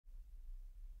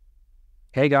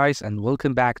Hey guys, and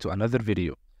welcome back to another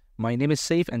video. My name is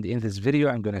Saif, and in this video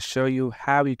I'm going to show you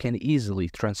how you can easily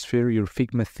transfer your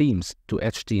Figma themes to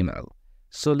HTML.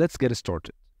 So let's get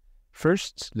started.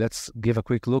 First, let's give a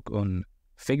quick look on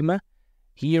Figma.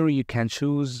 Here you can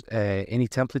choose any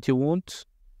template you want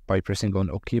by pressing on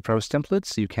OK Browse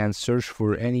Templates. You can search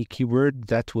for any keyword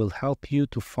that will help you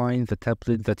to find the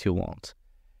template that you want.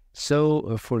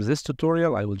 So for this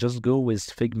tutorial, I will just go with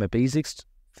Figma Basics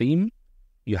theme.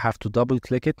 You have to double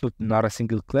click it, not a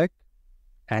single click,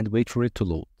 and wait for it to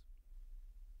load.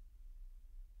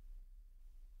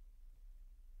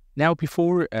 Now,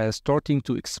 before starting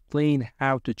to explain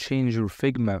how to change your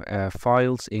Figma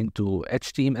files into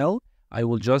HTML, I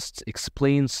will just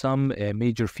explain some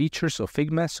major features of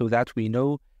Figma so that we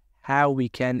know how we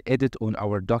can edit on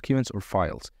our documents or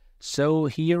files. So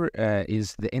here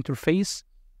is the interface.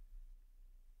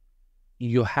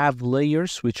 You have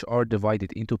layers which are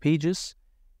divided into pages.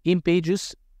 In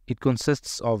pages, it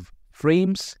consists of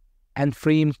frames, and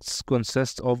frames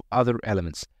consist of other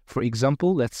elements. For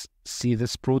example, let's see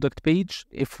this product page.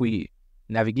 If we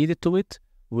navigate to it,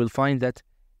 we'll find that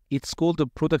it's called a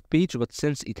product page, but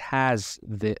since it has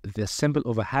the symbol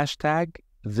of a hashtag,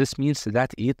 this means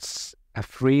that it's a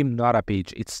frame, not a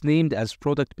page. It's named as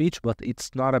product page, but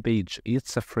it's not a page,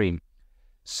 it's a frame.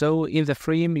 So in the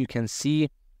frame, you can see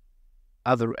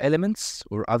other elements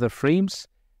or other frames.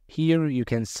 Here you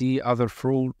can see other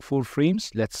four frames.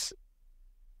 Let's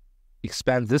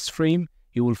expand this frame.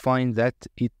 You will find that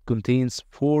it contains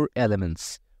 4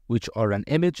 elements, which are an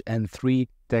image and 3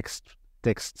 text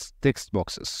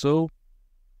boxes. So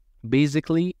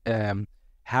basically,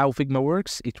 how Figma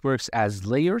works, it works as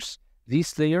layers.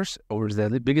 These layers, or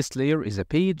the biggest layer, is a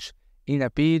page. In a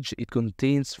page, it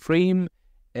contains frame.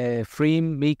 A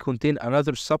frame may contain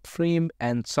another subframe,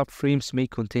 and subframes may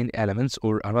contain elements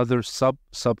or another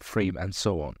subframe, and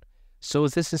so on. So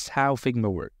this is how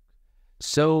Figma works.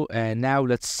 So now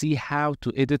let's see how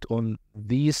to edit on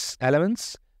these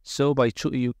elements. So by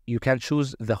you can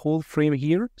choose the whole frame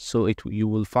here. So you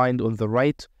will find on the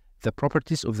right the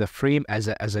properties of the frame as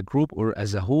a group or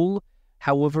as a whole.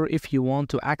 However, if you want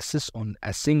to access on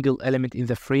a single element in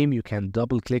the frame, you can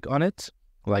double click on it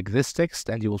like this text,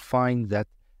 and you will find that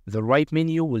the right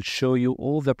menu will show you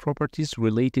all the properties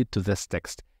related to this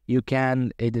text. You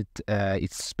can edit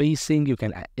its spacing, you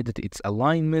can edit its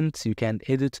alignment, you can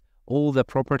edit all the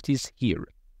properties here.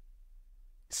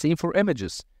 Same for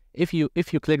images. If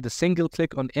you click the single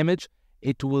click on image,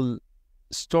 it will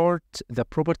start the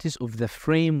properties of the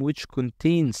frame which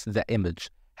contains the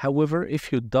image. However,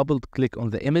 if you double click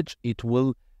on the image, it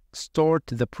will start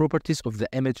the properties of the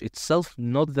image itself,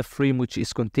 not the frame which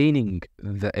is containing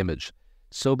the image.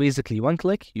 So basically, 1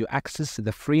 click, you access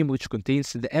the frame which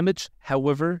contains the image.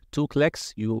 However, 2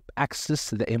 clicks, you access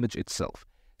the image itself.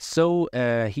 So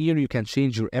here you can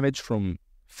change your image from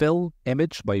fill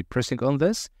image by pressing on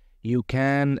this. You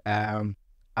can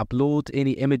upload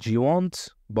any image you want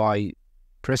by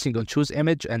pressing on choose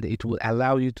image, and it will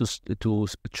allow you to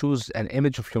choose an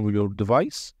image from your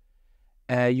device.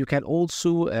 You can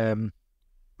also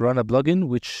run a plugin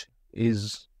which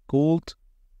is called,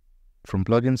 from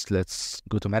plugins, let's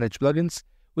go to manage plugins,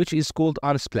 which is called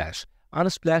Unsplash.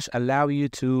 Unsplash allow you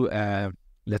to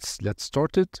let's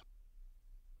start it.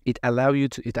 It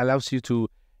allows you to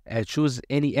choose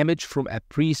any image from a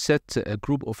preset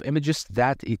group of images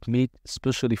that it made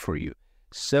specially for you.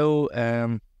 So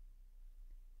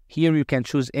here you can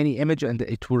choose any image, and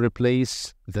it will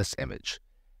replace this image.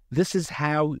 This is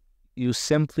how you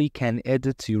simply can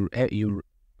edit your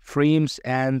frames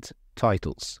and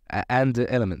titles and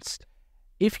elements.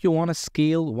 If you want to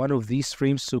scale one of these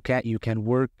frames so you can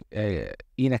work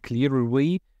in a clearer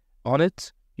way on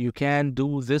it, you can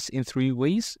do this in 3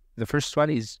 ways. The first one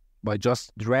is by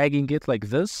just dragging it like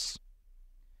this.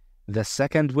 The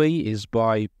second way is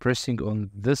by pressing on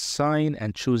this sign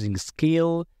and choosing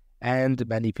scale and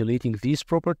manipulating these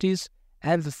properties.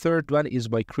 And the third one is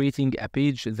by creating a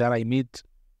page that I made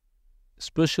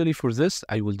especially for this.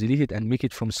 I will delete it and make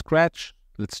it from scratch.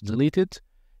 Let's delete it.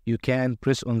 You can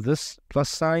press on this plus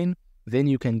sign, then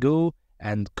you can go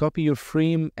and copy your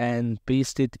frame and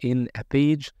paste it in a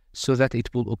page so that it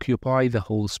will occupy the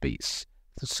whole space.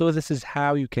 So this is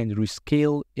how you can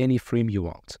rescale any frame you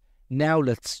want. Now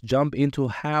let's jump into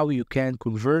how you can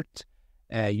convert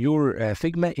your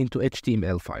Figma into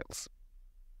HTML files.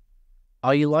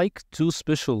 I like 2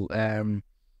 special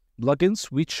plugins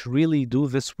which really do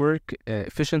this work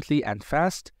efficiently and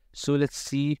fast. So let's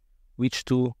see which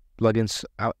 2 plugins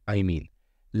I mean.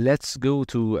 Let's go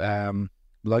to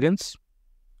plugins,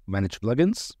 manage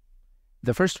plugins.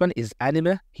 The first one is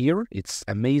Anima here. It's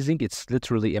amazing. It's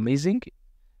literally amazing.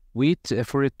 wait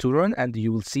for it to run, and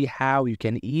you will see how you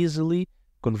can easily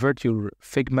convert your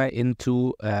Figma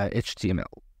into HTML.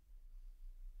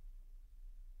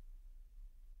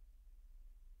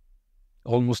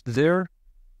 Almost there.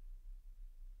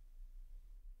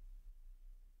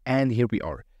 And here we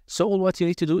are. So all what you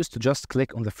need to do is to just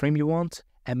click on the frame you want,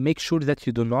 and make sure that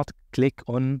you do not click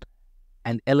on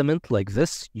an element like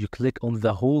this. You click on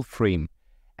the whole frame.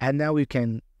 And now you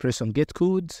can press on get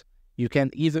code. You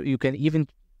can even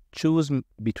choose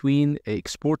between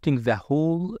exporting the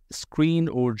whole screen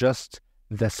or just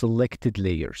the selected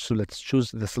layer. So let's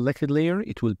choose the selected layer.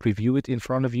 It will preview it in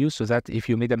front of you so that if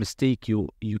you made a mistake, you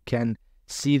can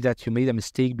see that you made a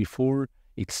mistake before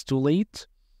it's too late.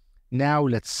 Now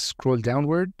let's scroll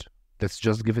downward. Let's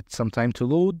just give it some time to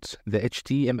load the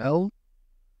HTML,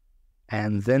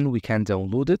 and then we can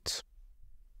download it.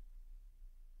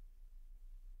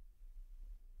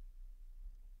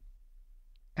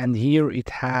 And here it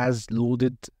has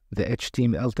loaded the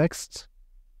HTML text.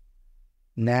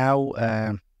 Now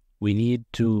we need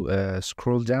to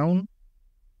scroll down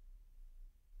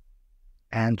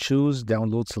and choose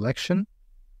download selection.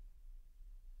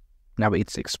 Now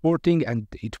it's exporting and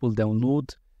it will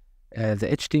download the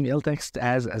HTML text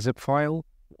as a zip file.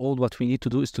 All what we need to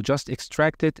do is to just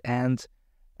extract it and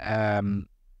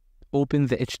open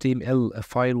the HTML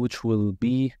file, which will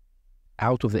be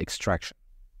out of the extraction.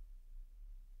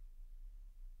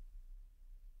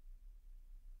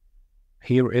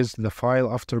 Here is the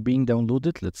file after being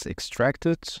downloaded. Let's extract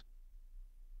it.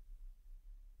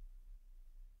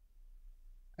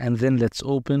 And then let's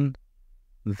open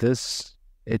this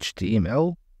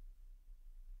HTML.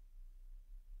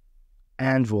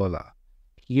 And voila.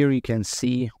 Here you can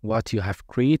see what you have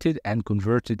created and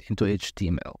converted into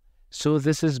HTML. So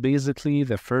this is basically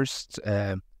the first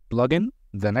plugin.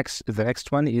 The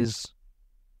next one is,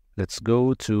 let's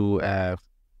go to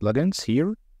plugins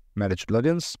here, manage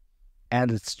plugins. And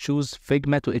let's choose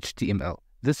Figma to HTML.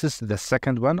 This is the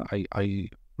second one. I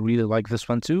really like this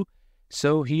one too.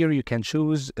 So here you can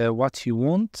choose what you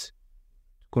want to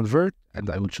convert, and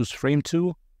I will choose frame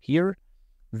 2 here.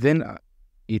 Then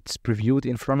it's previewed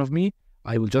in front of me.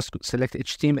 I will just select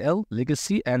HTML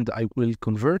legacy and I will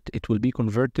convert. It will be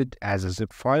converted as a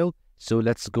zip file. So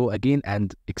let's go again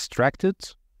and extract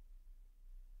it.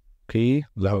 Okay,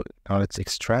 now let's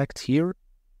extract here.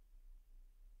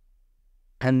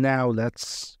 And now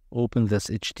let's open this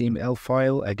HTML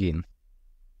file again.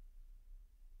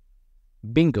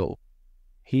 Bingo.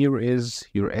 Here is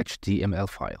your HTML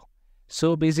file.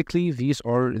 So basically, these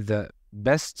are the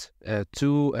best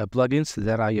two plugins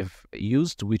that I have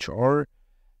used, which are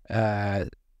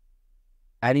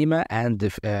Anima and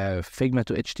Figma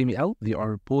to HTML. They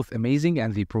are both amazing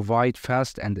and they provide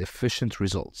fast and efficient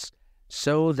results.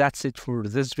 So that's it for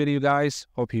this video, guys.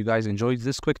 Hope you guys enjoyed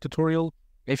this quick tutorial.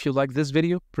 If you like this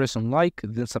video, press on like,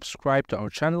 then subscribe to our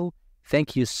channel.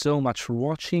 Thank you so much for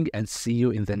watching and see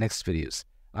you in the next videos.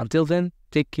 Until then,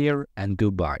 take care and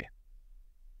goodbye.